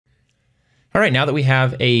All right, now that we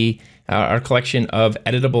have our collection of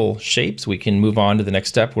editable shapes, we can move on to the next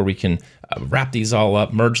step where we can wrap these all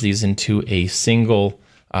up, merge these into a single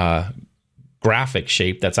graphic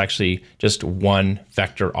shape that's actually just one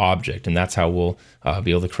vector object, and that's how we'll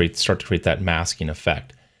be able to start to create that masking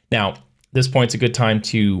effect. Now, this point's a good time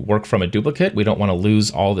to work from a duplicate. We don't want to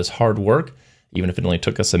lose all this hard work, even if it only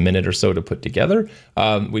took us a minute or so to put together.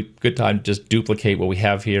 Good time to just duplicate what we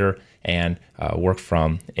have here and work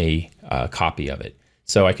from a copy of it.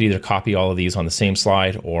 So I could either copy all of these on the same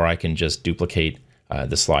slide, or I can just duplicate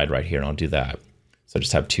the slide right here, and I'll do that. So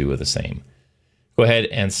just have two of the same. Go ahead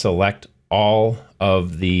and select all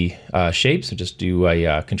of the shapes. So just do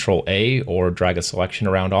a Control A or drag a selection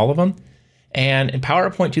around all of them. And in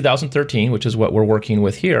PowerPoint 2013, which is what we're working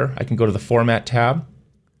with here, I can go to the Format tab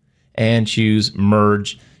and choose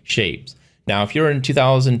Merge Shapes. Now, if you're in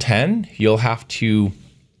 2010, you'll have to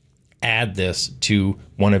add this to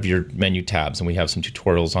one of your menu tabs, and we have some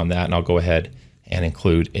tutorials on that, and I'll go ahead and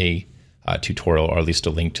include a tutorial, or at least a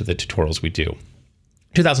link to the tutorials we do.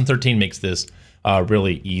 2013 makes this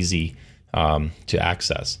really easy to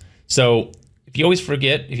access. So if you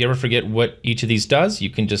ever forget what each of these does, you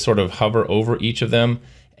can just sort of hover over each of them,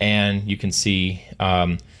 and you can see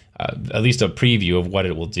at least a preview of what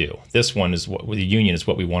it will do. This one is the union is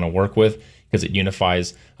what we want to work with, because it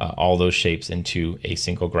unifies all those shapes into a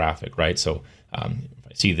single graphic, right? So if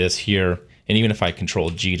I see this here, and even if I Control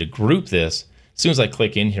G to group this, as soon as I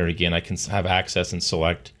click in here again, I can have access and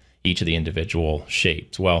select each of the individual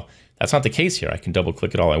shapes. Well, that's not the case here. I can double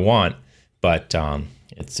click it all I want, but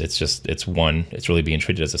it's really being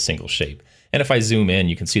treated as a single shape. And if I zoom in,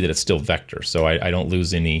 you can see that it's still vector, so I don't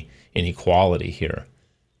lose any quality here.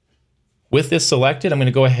 With this selected, I'm going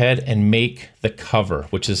to go ahead and make the cover,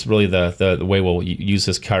 which is really the way we'll use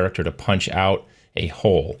this character to punch out a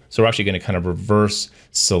hole. So we're actually going to kind of reverse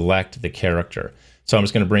select the character. So I'm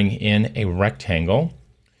just going to bring in a rectangle.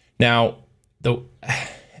 Now,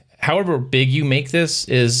 however big you make this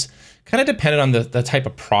is kind of dependent on the type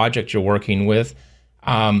of project you're working with.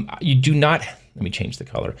 You do not, let me change the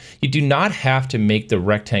color. You do not have to make the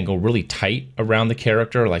rectangle really tight around the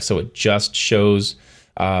character, like so it just shows,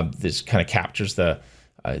 this kind of captures the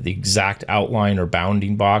exact outline or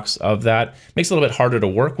bounding box of that. Makes it a little bit harder to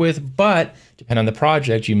work with, but depending on the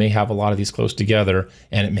project, you may have a lot of these close together,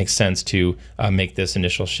 and it makes sense to make this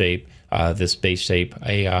initial shape, this base shape,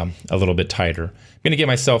 a little bit tighter. I'm going to give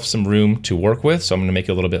myself some room to work with, so I'm going to make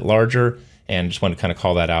it a little bit larger, and just want to kind of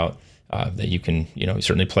call that out. That you can,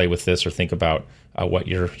 certainly play with this or think about what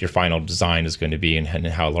your final design is going to be and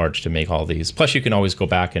how large to make all these. Plus, you can always go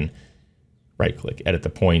back and right-click, edit the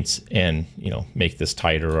points, and make this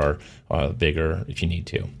tighter or bigger if you need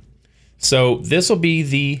to. So this will be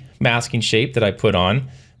the masking shape that I put on.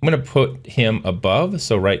 I'm going to put him above,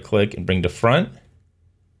 so right-click and bring to front,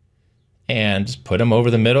 and just put him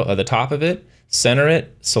over the middle, the top of it, center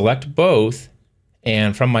it, select both,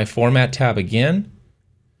 and from my Format tab again,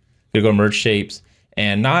 I'm going to go Merge Shapes,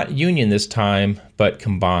 and not Union this time, but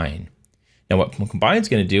Combine. Now what Combine is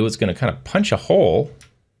going to do is going to kind of punch a hole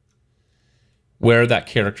where that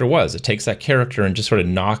character was. It takes that character and just sort of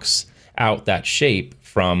knocks out that shape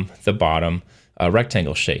from the bottom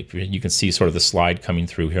rectangle shape. You can see sort of the slide coming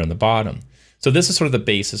through here on the bottom. So this is sort of the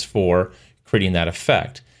basis for creating that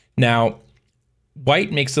effect. Now,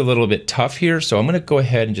 white makes it a little bit tough here, so I'm going to go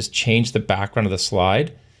ahead and just change the background of the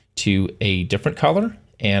slide to a different color.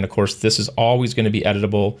 And of course, this is always going to be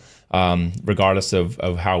editable regardless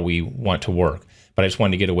of how we want to work. But I just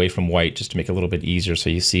wanted to get away from white just to make it a little bit easier so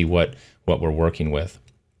you see what we're working with.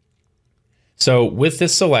 So with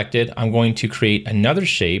this selected, I'm going to create another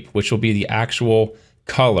shape, which will be the actual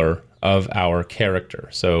color of our character.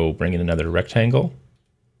 So bring in another rectangle.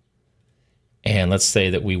 And let's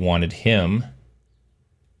say that we wanted him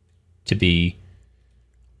to be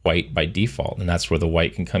white by default, and that's where the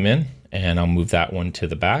white can come in. And I'll move that one to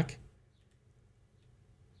the back.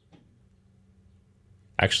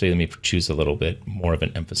 Actually, let me choose a little bit more of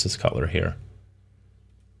an emphasis color here.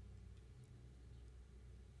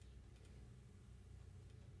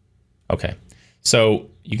 Okay, so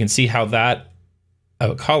you can see how that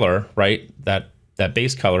color, right, that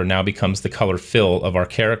base color now becomes the color fill of our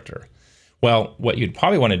character. Well, what you'd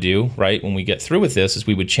probably want to do, right, when we get through with this is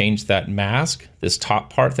we would change that mask, this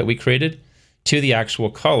top part that we created, to the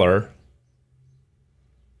actual color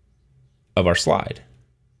of our slide.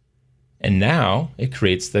 And now it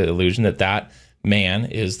creates the illusion that that man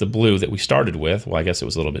is the blue that we started with. Well, I guess it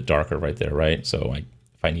was a little bit darker right there, right? So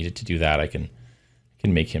if I needed to do that, I can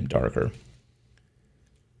make him darker.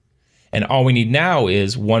 And all we need now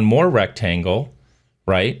is one more rectangle,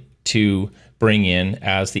 right, to bring in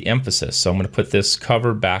as the emphasis. So I'm going to put this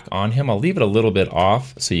cover back on him. I'll leave it a little bit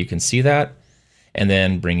off so you can see that, and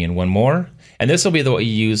then bring in one more. And this will be the what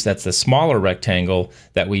you use, that's the smaller rectangle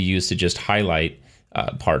that we use to just highlight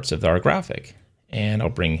parts of our graphic. And I'll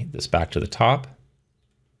bring this back to the top.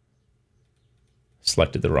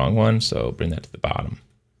 Selected the wrong one, so bring that to the bottom.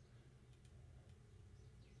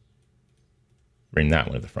 Bring that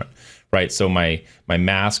one to the front. Right, so my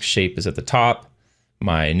mask shape is at the top,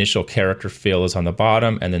 my initial character fill is on the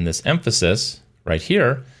bottom, and then this emphasis right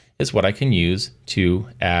here is what I can use to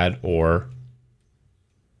add or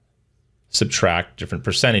subtract different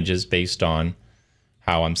percentages based on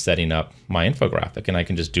how I'm setting up my infographic. And I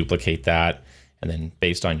can just duplicate that, and then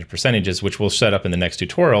based on your percentages, which we'll set up in the next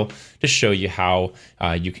tutorial to show you how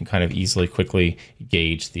you can kind of easily, quickly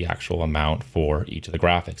gauge the actual amount for each of the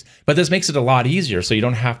graphics. But this makes it a lot easier, so you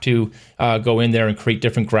don't have to go in there and create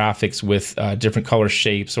different graphics with different color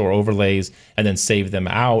shapes or overlays and then save them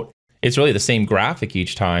out. It's really the same graphic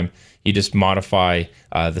each time. You just modify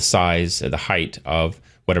the size, the height of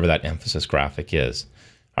whatever that emphasis graphic is.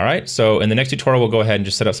 All right, so in the next tutorial, we'll go ahead and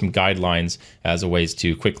just set up some guidelines as a ways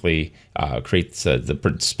to quickly create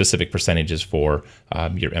the specific percentages for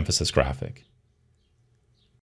your emphasis graphic.